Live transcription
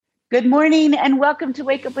Good morning and welcome to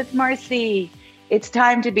Wake Up with Marcy. It's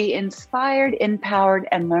time to be inspired, empowered,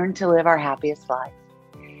 and learn to live our happiest life.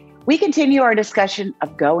 We continue our discussion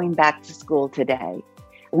of going back to school today.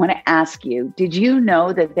 I want to ask you, did you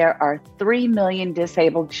know that there are 3 million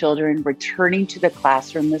disabled children returning to the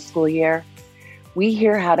classroom this school year? We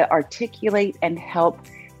hear how to articulate and help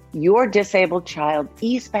your disabled child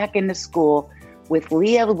ease back into school with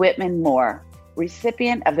Leah Witman,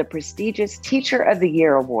 recipient of the prestigious Teacher of the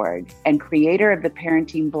Year Award and creator of the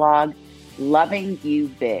parenting blog, Loving You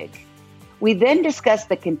Big. We then discuss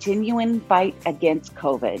the continuing fight against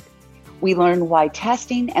COVID. We learn why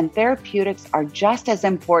testing and therapeutics are just as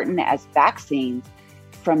important as vaccines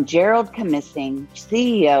from Gerald Commissing,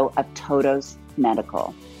 CEO of Todos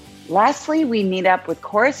Medical. Lastly, we meet up with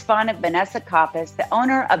correspondent Vanessa, the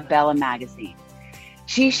owner of Bella Magazine.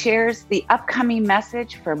 She shares the upcoming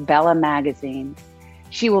message for Bella Magazine.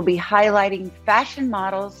 She will be highlighting fashion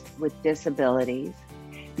models with disabilities.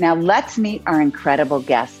 Now let's meet our incredible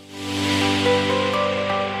guests.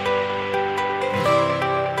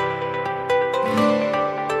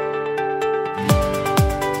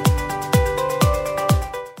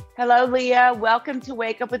 Hello, Leah. Welcome to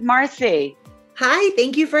Wake Up with Marcy. Hi,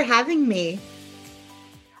 thank you for having me.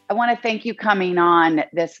 I want to thank you coming on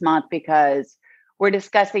this month because we're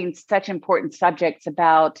discussing such important subjects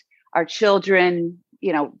about our children,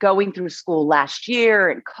 going through school last year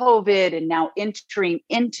and COVID and now entering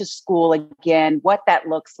into school again, what that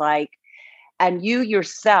looks like. And you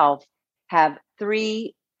yourself have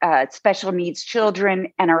 3 special needs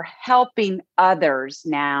children and are helping others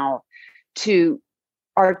now to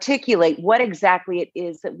articulate what exactly it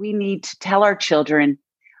is that we need to tell our children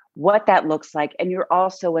what that looks like. And you're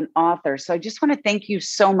also an author. So I just want to thank you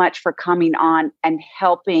so much for coming on and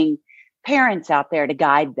helping parents out there to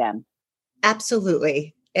guide them.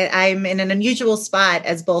 Absolutely. I'm in an unusual spot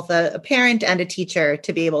as both a parent and a teacher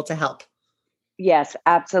to be able to help. Yes,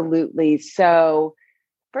 absolutely. So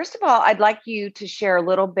first of all, I'd like you to share a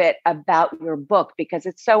little bit about your book because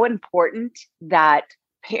it's so important that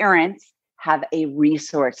parents have a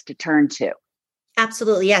resource to turn to.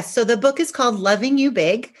 Absolutely. Yes. So the book is called Loving You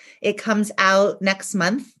Big. It comes out next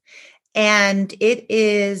month. And it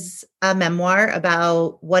is a memoir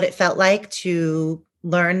about what it felt like to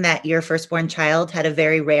learn that your firstborn child had a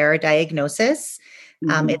very rare diagnosis.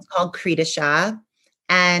 It's called Cretisha.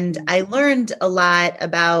 And I learned a lot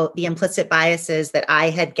about the implicit biases that I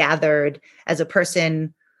had gathered as a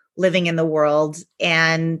person living in the world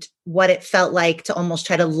and what it felt like to almost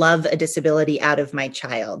try to love a disability out of my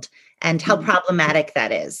child and how problematic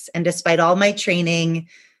that is. And despite all my training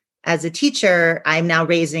as a teacher, I'm now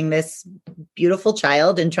raising this beautiful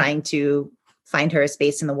child and trying to find her a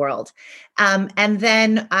space in the world. And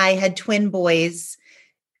then I had twin boys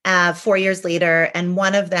 4 years later, and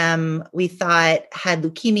one of them we thought had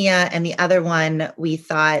leukemia, and the other one we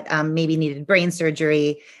thought maybe needed brain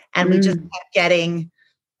surgery. And we just kept getting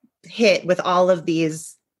hit with all of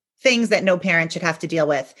these things that no parent should have to deal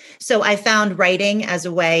with. So I found writing as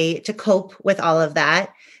a way to cope with all of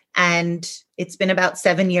that. And it's been about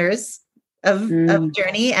 7 years of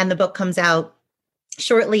journey, and the book comes out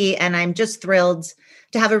shortly. And I'm just thrilled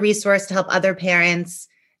to have a resource to help other parents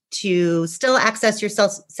to still access your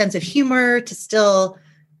sense of humor, to still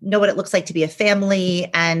know what it looks like to be a family,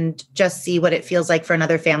 and just see what it feels like for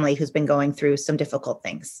another family who's been going through some difficult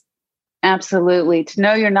things. Absolutely. To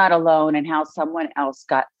know you're not alone and how someone else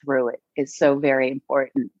got through it is so very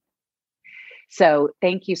important. So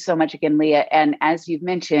thank you so much again, Leah. And as you've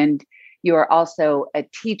mentioned, you are also a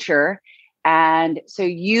teacher. And so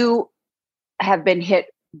you have been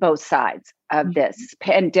hit both sides of this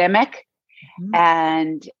pandemic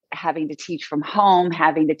and having to teach from home,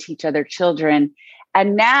 having to teach other children.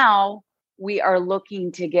 And now we are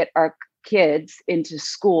looking to get our kids into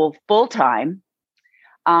school full time.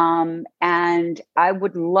 And I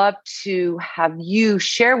would love to have you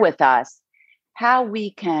share with us how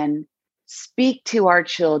we can speak to our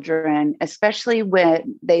children, especially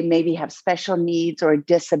when they maybe have special needs or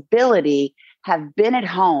disability, have been at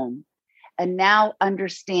home, and now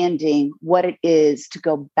understanding what it is to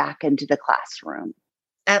go back into the classroom.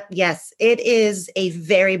 Yes, it is a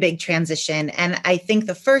very big transition. And I think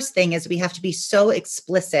the first thing is we have to be so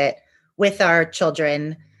explicit with our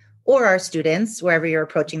children or our students, wherever you're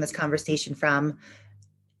approaching this conversation from,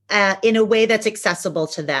 in a way that's accessible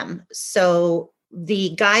to them. So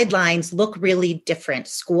the guidelines look really different.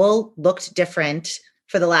 School looked different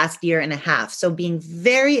for the last year and a half. So being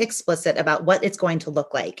very explicit about what it's going to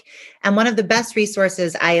look like. And one of the best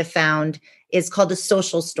resources I have found is called a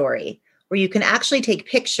social story, where you can actually take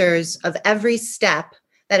pictures of every step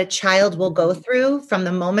that a child will go through from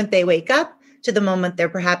the moment they wake up to the moment they're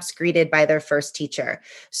perhaps greeted by their first teacher.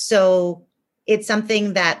 So it's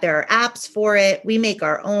something that there are apps for it. We make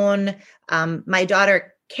our own. My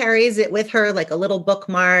daughter carries it with her like a little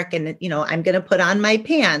bookmark, and, I'm going to put on my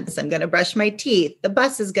pants. I'm going to brush my teeth. The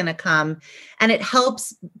bus is going to come. And it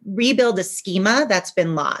helps rebuild a schema that's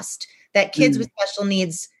been lost, that kids with special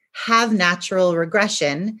needs have natural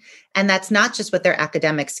regression. And that's not just with their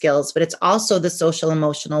academic skills, but it's also the social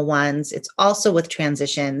emotional ones. It's also with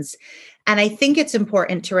transitions. And I think it's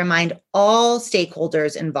important to remind all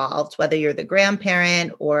stakeholders involved, whether you're the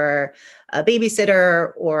grandparent or a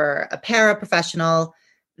babysitter or a paraprofessional,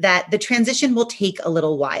 that the transition will take a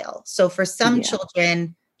little while. So for some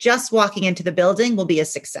children, just walking into the building will be a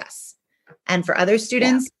success. And for other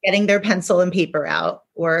students, getting their pencil and paper out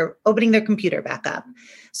or opening their computer back up.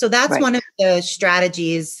 So that's one of the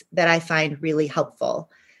strategies that I find really helpful.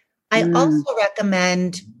 I also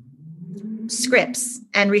recommend scripts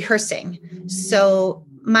and rehearsing. So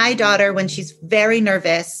my daughter, when she's very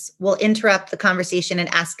nervous, will interrupt the conversation and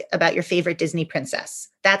ask about your favorite Disney princess.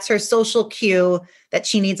 That's her social cue that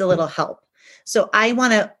she needs a little help. So I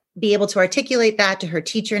want to be able to articulate that to her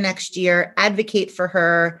teacher next year, advocate for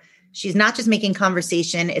her. She's not just making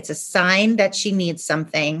conversation. It's a sign that she needs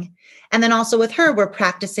something. And then also with her, we're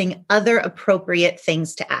practicing other appropriate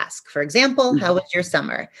things to ask. For example, how was your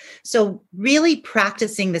summer? So really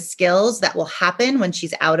practicing the skills that will happen when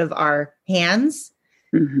she's out of our hands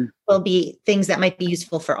will be things that might be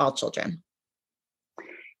useful for all children.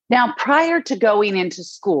 Now, prior to going into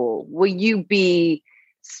school, will you be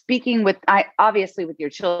speaking obviously with your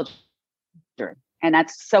children? And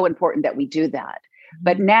that's so important that we do that.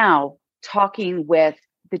 But now talking with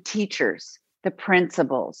the teachers, the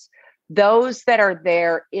principals, those that are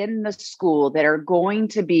there in the school that are going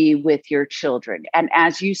to be with your children. And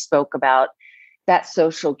as you spoke about, that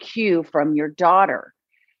social cue from your daughter,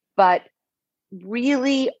 but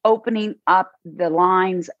really opening up the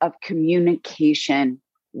lines of communication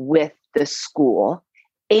with the school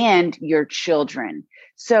and your children.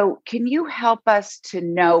 So can you help us to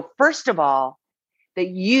know, first of all, that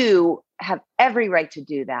you have every right to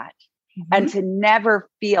do that and to never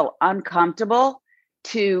feel uncomfortable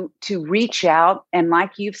to reach out and,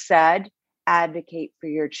 like you've said, advocate for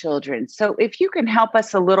your children. So if you can help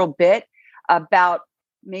us a little bit about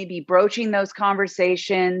maybe broaching those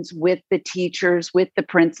conversations with the teachers, with the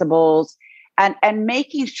principals, and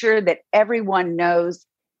making sure that everyone knows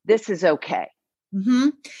this is okay.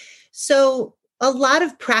 So a lot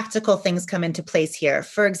of practical things come into place here.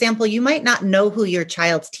 For example, you might not know who your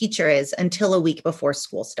child's teacher is until a week before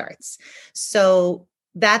school starts. So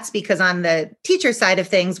that's because on the teacher side of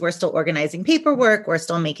things, we're still organizing paperwork, we're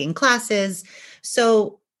still making classes.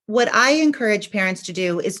 So what I encourage parents to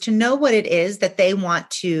do is to know what it is that they want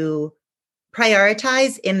to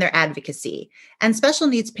prioritize in their advocacy. And special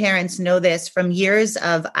needs parents know this from years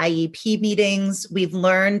of IEP meetings. We've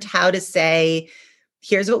learned how to say,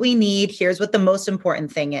 here's what we need. Here's what the most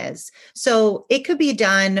important thing is. So it could be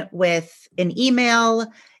done with an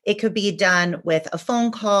email. It could be done with a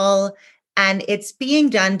phone call. And it's being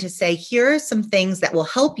done to say, here are some things that will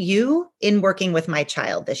help you in working with my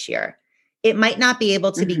child this year. It might not be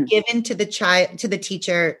able to be given to the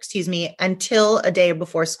teacher, until a day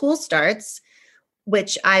before school starts,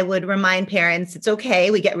 which I would remind parents, it's okay.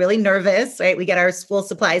 We get really nervous, right? We get our school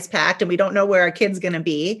supplies packed and we don't know where our kid's going to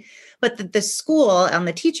be. But the school on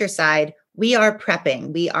the teacher side, we are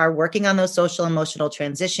prepping. We are working on those social emotional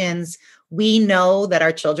transitions. We know that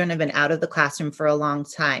our children have been out of the classroom for a long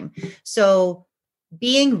time. So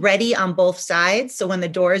being ready on both sides. So when the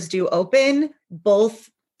doors do open, both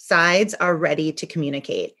sides are ready to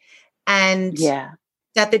communicate. And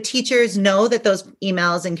that the teachers know that those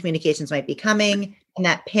emails and communications might be coming, and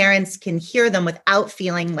that parents can hear them without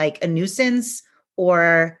feeling like a nuisance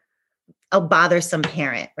or a bothersome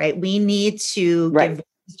parent, right? We need to give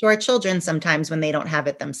voice to our children sometimes when they don't have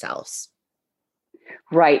it themselves.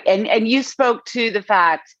 Right. And you spoke to the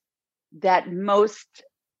fact that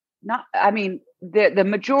the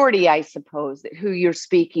majority, I suppose, that who you're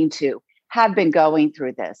speaking to have been going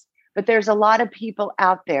through this. But there's a lot of people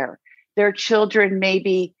out there, their children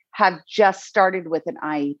maybe have just started with an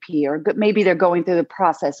IEP, or maybe they're going through the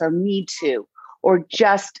process or need to, or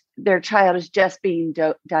just their child is just being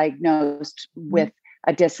diagnosed with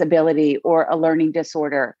a disability or a learning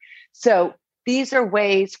disorder. So these are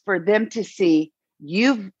ways for them to see,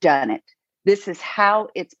 you've done it. This is how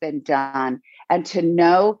it's been done. And to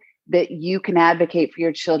know that you can advocate for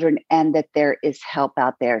your children and that there is help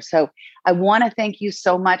out there. So I want to thank you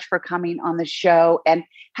so much for coming on the show. And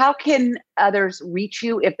how can others reach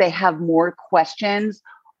you if they have more questions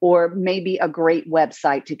or maybe a great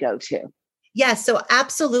website to go to? Yes. So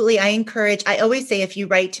absolutely. I always say, if you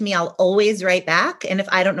write to me, I'll always write back. And if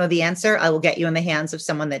I don't know the answer, I will get you in the hands of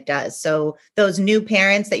someone that does. So those new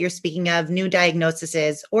parents that you're speaking of, new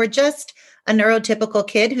diagnoses, or just a neurotypical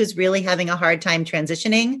kid who's really having a hard time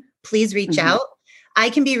transitioning, please reach out. I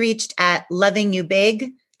can be reached at Loving You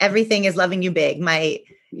Big. Everything is Loving You Big. My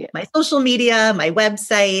social media, my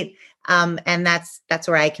website. And that's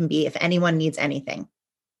where I can be if anyone needs anything.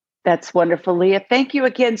 That's wonderful, Leah. Thank you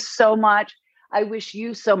again so much. I wish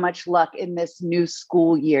you so much luck in this new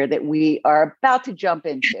school year that we are about to jump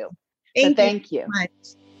into. Thank you. So much.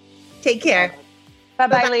 Take care.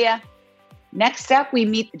 Bye-bye, Leah. Next up, we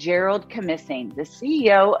meet Gerald Commissing, the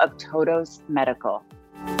CEO of Todos Medical.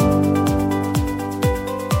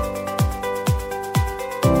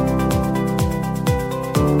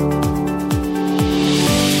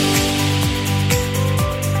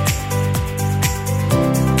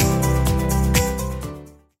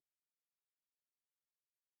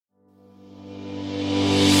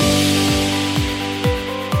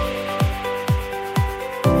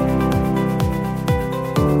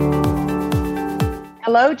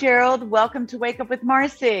 Hello, Gerald. Welcome to Wake Up with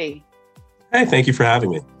Marcy. Hey, thank you for having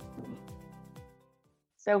me.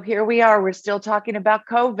 So here we are. We're still talking about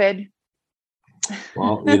COVID.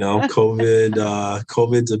 Well,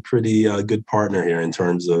 COVID's a pretty good partner here in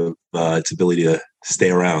terms of its ability to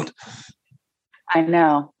stay around. I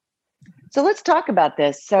know. So let's talk about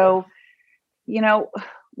this. So,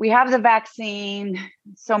 we have the vaccine.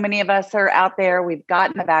 So many of us are out there. We've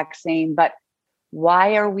gotten the vaccine, but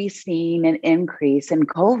why are we seeing an increase in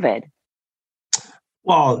COVID?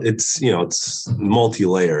 Well, it's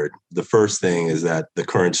multi-layered. The first thing is that the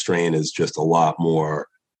current strain is just a lot more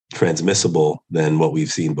transmissible than what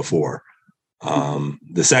we've seen before.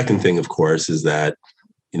 The second thing, of course, is that,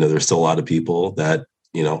 there's still a lot of people that,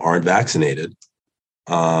 aren't vaccinated.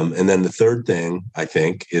 And then the third thing, I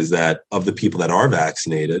think, is that of the people that are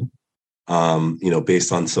vaccinated,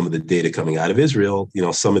 based on some of the data coming out of Israel,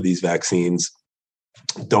 some of these vaccines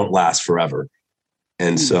don't last forever.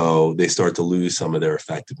 And so they start to lose some of their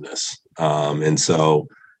effectiveness. And so,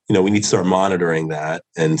 we need to start monitoring that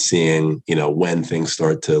and seeing, when things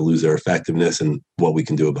start to lose their effectiveness and what we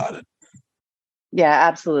can do about it. Yeah,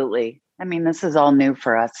 absolutely. I mean, this is all new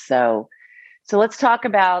for us. So let's talk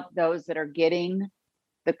about those that are getting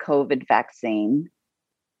the COVID vaccine.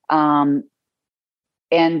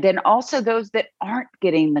 And then also those that aren't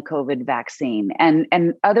getting the COVID vaccine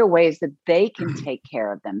and other ways that they can take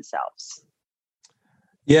care of themselves.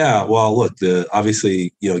 Yeah, well, look,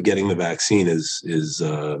 obviously, getting the vaccine is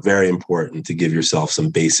very important to give yourself some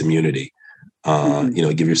base immunity.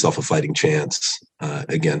 Give yourself a fighting chance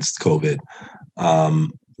against COVID.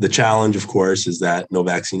 The challenge, of course, is that no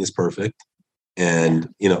vaccine is perfect, and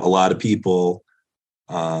a lot of people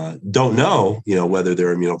don't know, whether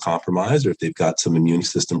they're immunocompromised or if they've got some immune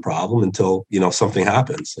system problem until, something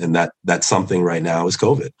happens. And that something right now is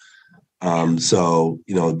COVID. So,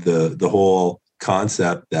 the whole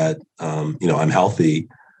concept that, I'm healthy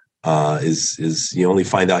is you only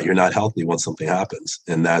find out you're not healthy once something happens.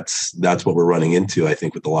 And that's what we're running into, I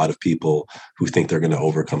think, with a lot of people who think they're going to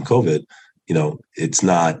overcome COVID. It's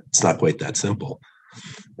not quite that simple.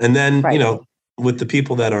 And then, right. With the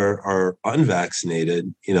people that are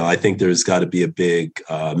unvaccinated, I think there's got to be a big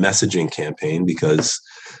messaging campaign because,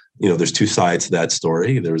 there's two sides to that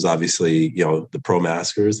story. There's obviously, the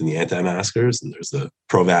pro-maskers and the anti-maskers, and there's the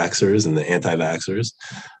pro-vaxxers and the anti-vaxxers.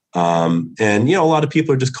 And, a lot of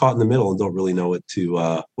people are just caught in the middle and don't really know what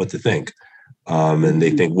to think. And they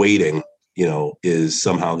think waiting, is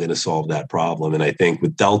somehow going to solve that problem. And I think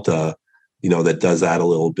with Delta, that does add a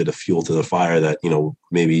little bit of fuel to the fire that,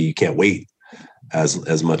 maybe you can't wait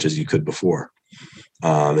as much as you could before.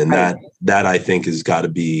 And that I think has got to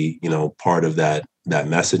be, part of that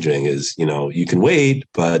messaging is, you can wait,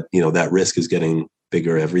 but, that risk is getting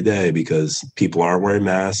bigger every day because people aren't wearing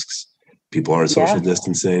masks. People aren't social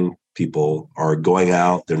distancing. People are going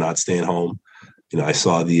out. They're not staying home. I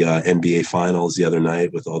saw the NBA finals the other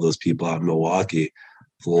night with all those people out in Milwaukee.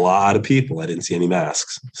 A lot of people. I didn't see any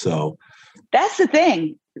masks. So that's the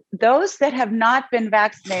thing. Those that have not been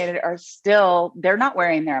vaccinated they're not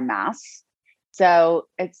wearing their masks. So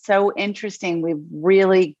it's so interesting. We've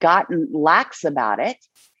really gotten lax about it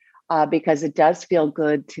because it does feel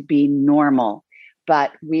good to be normal,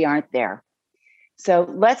 but we aren't there. So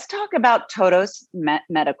let's talk about Todos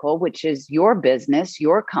Medical, which is your business,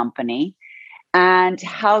 your company, and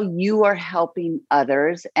how you are helping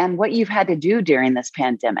others and what you've had to do during this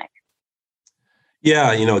pandemic.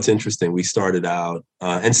 Yeah, it's interesting. We started out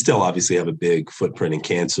and still obviously have a big footprint in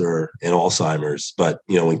cancer and Alzheimer's. But,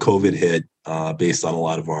 when COVID hit, based on a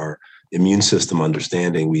lot of our immune system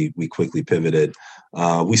understanding, we quickly pivoted.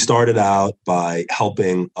 We started out by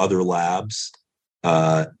helping other labs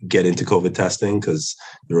get into COVID testing because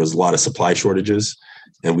there was a lot of supply shortages.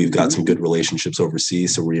 And we've got some good relationships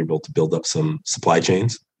overseas. So we're able to build up some supply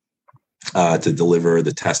chains to deliver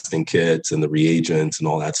the testing kits and the reagents and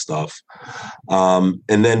all that stuff. And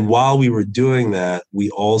then while we were doing that,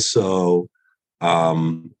 we also,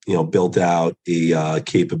 built out a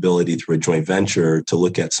capability through a joint venture to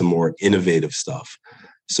look at some more innovative stuff.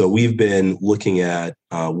 So we've been looking at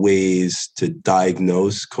ways to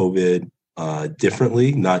diagnose COVID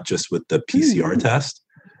differently, not just with the PCR test,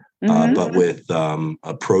 but with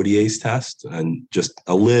a protease test and just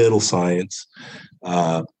a little science.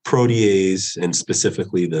 Protease, and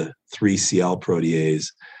specifically the 3CL protease,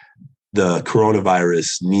 the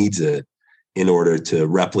coronavirus needs it in order to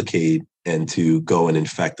replicate and to go and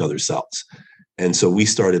infect other cells. And so we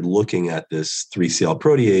started looking at this 3CL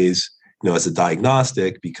protease, as a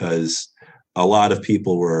diagnostic, because a lot of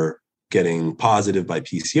people were getting positive by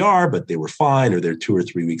PCR, but they were fine, or they're 2 or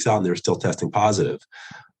 3 weeks out and they're still testing positive.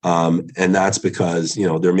 And that's because,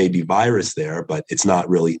 there may be virus there, but it's not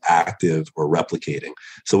really active or replicating.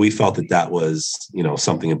 So we felt that was,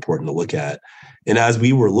 something important to look at. And as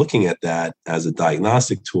we were looking at that as a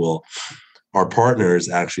diagnostic tool, our partners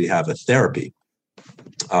actually have a therapy.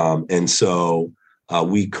 And so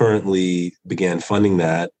we currently began funding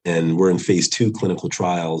that, and we're in phase 2 clinical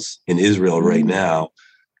trials in Israel right now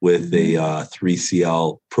with a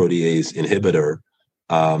 3CL protease inhibitor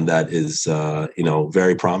that is,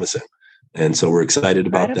 very promising. And so we're excited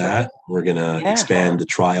about that. We're going to expand the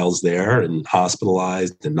trials there, and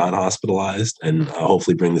hospitalized and non-hospitalized, and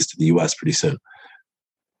hopefully bring this to the U.S. pretty soon.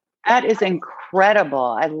 That is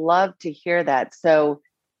incredible. I love to hear that. So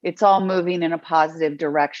it's all moving in a positive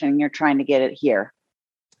direction. You're trying to get it here.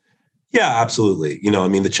 Yeah, absolutely.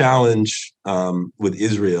 The challenge with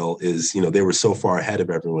Israel is, they were so far ahead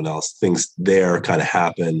of everyone else. Things there kind of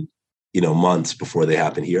happen, months before they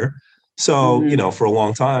happen here. So, for a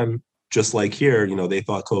long time, just like here, they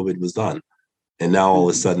thought COVID was done. And now all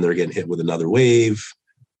of a sudden they're getting hit with another wave.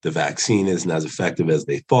 The vaccine isn't as effective as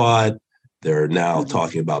they thought. They're now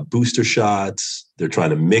talking about booster shots. They're trying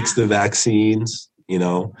to mix the vaccines,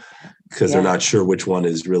 because they're not sure which one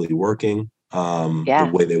is really working the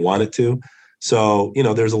way they want it to. So,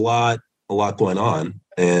 there's a lot going on.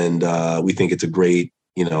 And we think it's a great,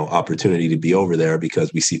 opportunity to be over there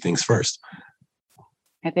because we see things first.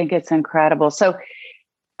 I think it's incredible. So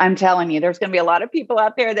I'm telling you, there's going to be a lot of people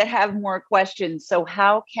out there that have more questions. So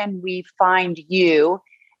how can we find you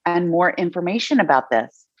and more information about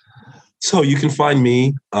this? So you can find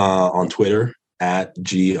me on Twitter at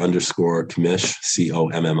G_Commish,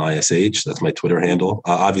 COMMISH. That's my Twitter handle.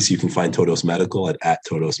 Obviously, you can find Todos Medical at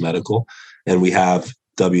Todos Medical. And we have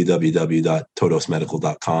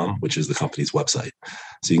www.todosmedical.com, which is the company's website.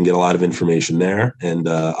 So you can get a lot of information there. And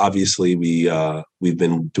obviously, we've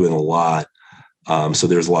been doing a lot. So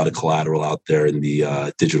there's a lot of collateral out there in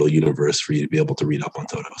the digital universe for you to be able to read up on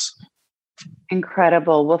Todos.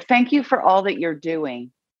 Incredible. Well, thank you for all that you're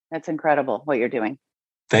doing. That's incredible what you're doing.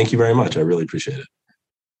 Thank you very much. I really appreciate it.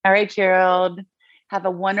 All right, Gerald. Have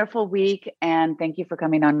a wonderful week. And thank you for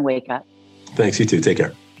coming on Wake Up. Thanks. You too. Take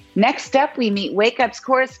care. Next up, we meet Wake Up's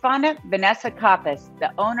correspondent, Vanessa,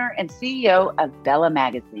 the owner and CEO of Bella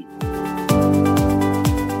Magazine.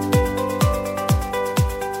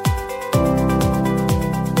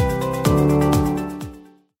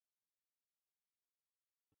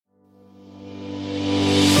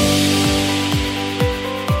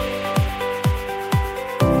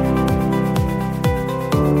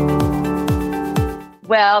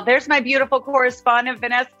 Well, there's my beautiful correspondent,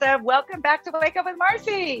 Vanessa. Welcome back to Wake Up with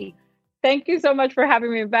Marcy. Thank you so much for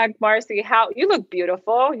having me back, Marcy. You look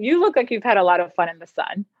beautiful. You look like you've had a lot of fun in the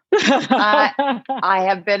sun. I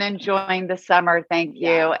have been enjoying the summer. Thank you.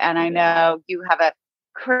 Yeah. And I know you have a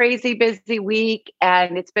crazy busy week,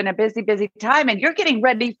 and it's been a busy time, and you're getting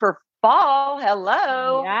ready for fall.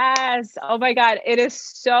 Hello. Yes. Oh my God. It is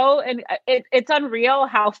so, and it's unreal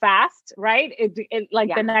how fast, right?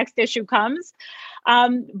 The next issue comes.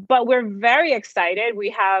 But we're very excited. We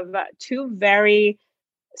have 2 very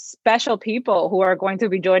special people who are going to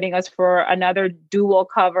be joining us for another dual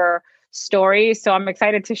cover story. So I'm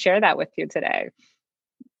excited to share that with you today.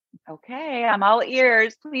 Okay, I'm all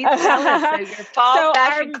ears. Please tell us. So your fall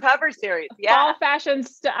fashion cover series. Yeah.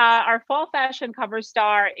 Our fall fashion cover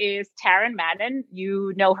star is Taryn Madden.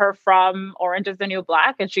 You know her from Orange is the New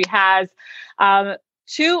Black, and she has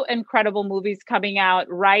two incredible movies coming out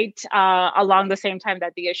right along the same time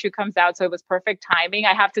that the issue comes out. So it was perfect timing.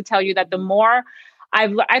 I have to tell you that the more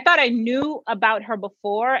I thought I knew about her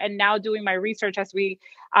before, and now doing my research as we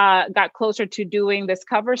got closer to doing this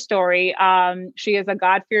cover story, she is a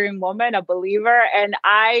God-fearing woman, a believer, and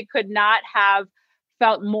I could not have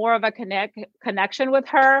felt more of a connection with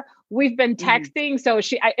her. We've been texting, so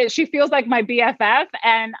she feels like my BFF,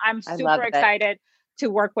 and I'm super excited to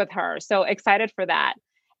work with her. So excited for that.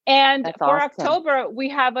 And That's for awesome. October, we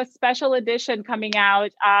have a special edition coming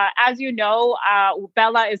out. As you know,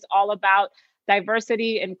 Bella is all about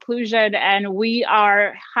diversity, inclusion, and we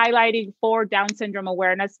are highlighting for Down Syndrome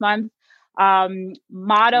Awareness Month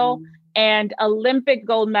model and Olympic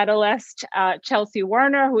gold medalist Chelsea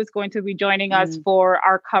Werner, who is going to be joining us for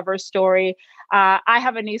our cover story. I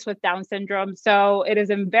have a niece with Down syndrome, so it is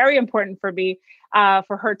very important for me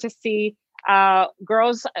for her to see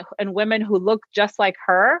girls and women who look just like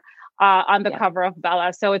her on the cover of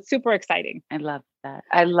Bella. So it's super exciting. I love that.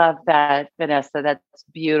 I love that, Vanessa. That's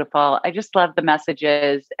beautiful. I just love the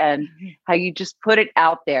messages and how you just put it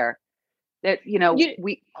out there that,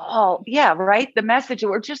 we all, right. The message,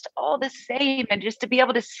 we're just all the same. And just to be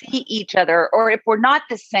able to see each other, or if we're not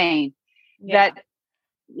the same, that,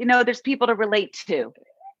 there's people to relate to.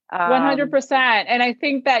 100%. And I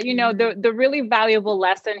think that, the really valuable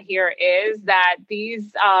lesson here is that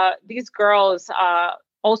these girls,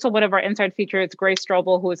 also one of our inside features, Grace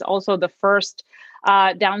Strobel, who is also the first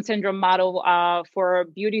Down syndrome model for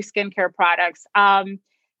beauty skincare products.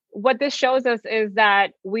 What this shows us is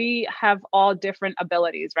that we have all different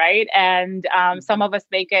abilities, right? And some of us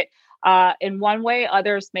make it in one way,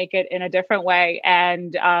 others make it in a different way.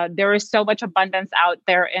 And there is so much abundance out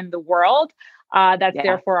there in the world that's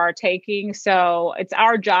there for our taking. So it's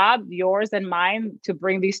our job, yours and mine, to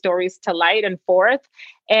bring these stories to light and forth.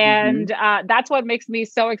 And that's what makes me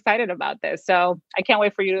so excited about this. So I can't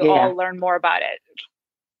wait for you to all learn more about it.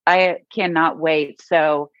 I cannot wait.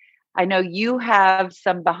 So I know you have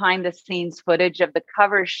some behind the scenes footage of the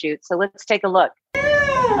cover shoot. So let's take a look. Yeah.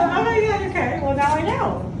 Oh my God. Okay. Well, now I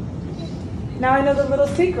know. Now I know the little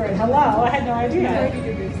secret. Hello. I had no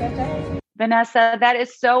idea. Vanessa, that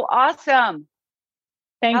is so awesome.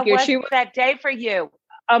 Thank you. How was that day for you?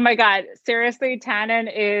 Oh my God. Seriously, Tannen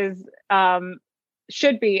is,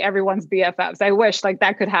 should be everyone's BFFs. I wish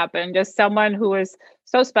that could happen. Just someone who is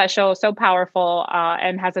so special, so powerful,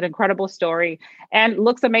 and has an incredible story and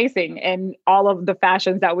looks amazing in all of the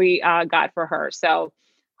fashions that we got for her. So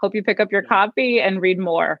hope you pick up your copy and read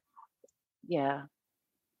more. Yeah.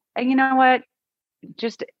 And you know what?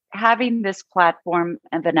 Just having this platform,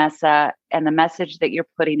 and Vanessa, and the message that you're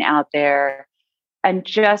putting out there, and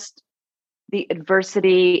just the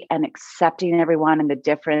adversity and accepting everyone and the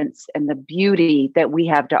difference and the beauty that we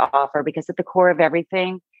have to offer, because at the core of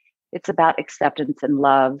everything, it's about acceptance and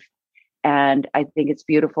love. And I think it's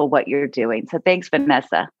beautiful what you're doing. So thanks,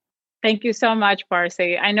 Vanessa. Thank you so much,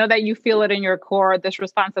 Marcy. I know that you feel it in your core, this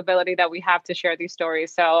responsibility that we have to share these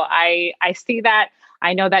stories. So I see that.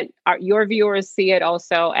 I know that your viewers see it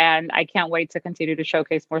also. And I can't wait to continue to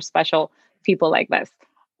showcase more special people like this.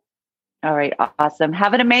 All right. Awesome.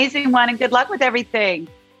 Have an amazing one and good luck with everything.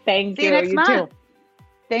 Thank you. See you next month. Too.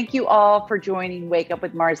 Thank you all for joining Wake Up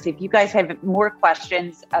with Marcy. If you guys have more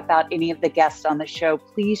questions about any of the guests on the show,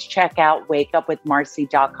 please check out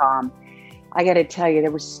wakeupwithmarcy.com. I got to tell you,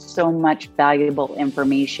 there was so much valuable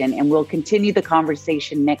information, and we'll continue the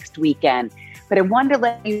conversation next weekend. But I wanted to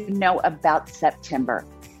let you know about September.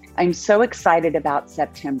 I'm so excited about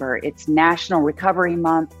September. It's National Recovery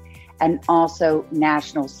Month and also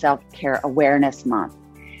National Self-Care Awareness Month.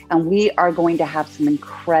 And we are going to have some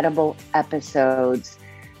incredible episodes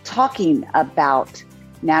talking about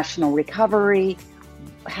national recovery,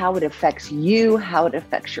 how it affects you, how it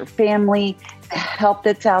affects your family, the help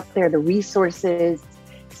that's out there, the resources,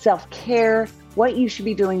 self-care, what you should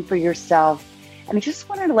be doing for yourself. And I just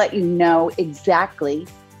wanted to let you know exactly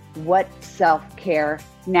what Self-Care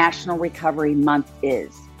National Recovery Month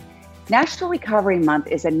is. National Recovery Month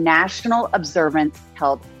is a national observance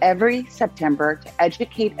held every September to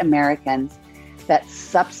educate Americans that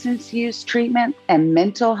substance use treatment and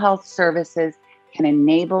mental health services can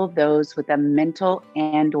enable those with a mental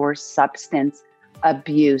and/or substance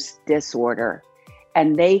abuse disorder,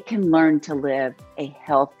 and they can learn to live a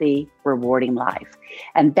healthy, rewarding life.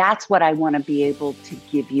 And that's what I want to be able to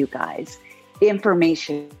give you guys,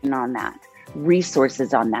 information on that,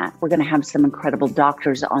 resources on that. We're going to have some incredible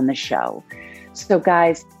doctors on the show. So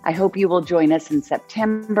guys, I hope you will join us in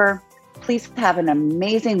September. Please have an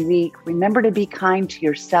amazing week. Remember to be kind to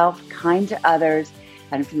yourself, kind to others.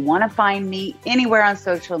 And if you want to find me anywhere on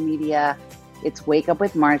social media, it's Wake Up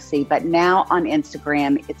with Marcy, but now on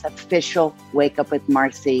Instagram, it's official Wake Up with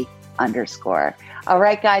Marcy _. All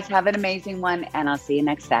right, guys, have an amazing one, and I'll see you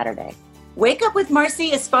next Saturday. Wake Up with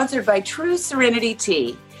Marcy is sponsored by True Serenity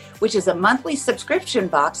Tea, which is a monthly subscription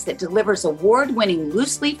box that delivers award-winning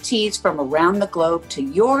loose-leaf teas from around the globe to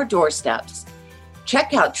your doorsteps.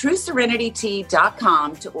 Check out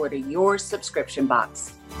TrueSerenityTea.com to order your subscription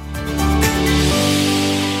box.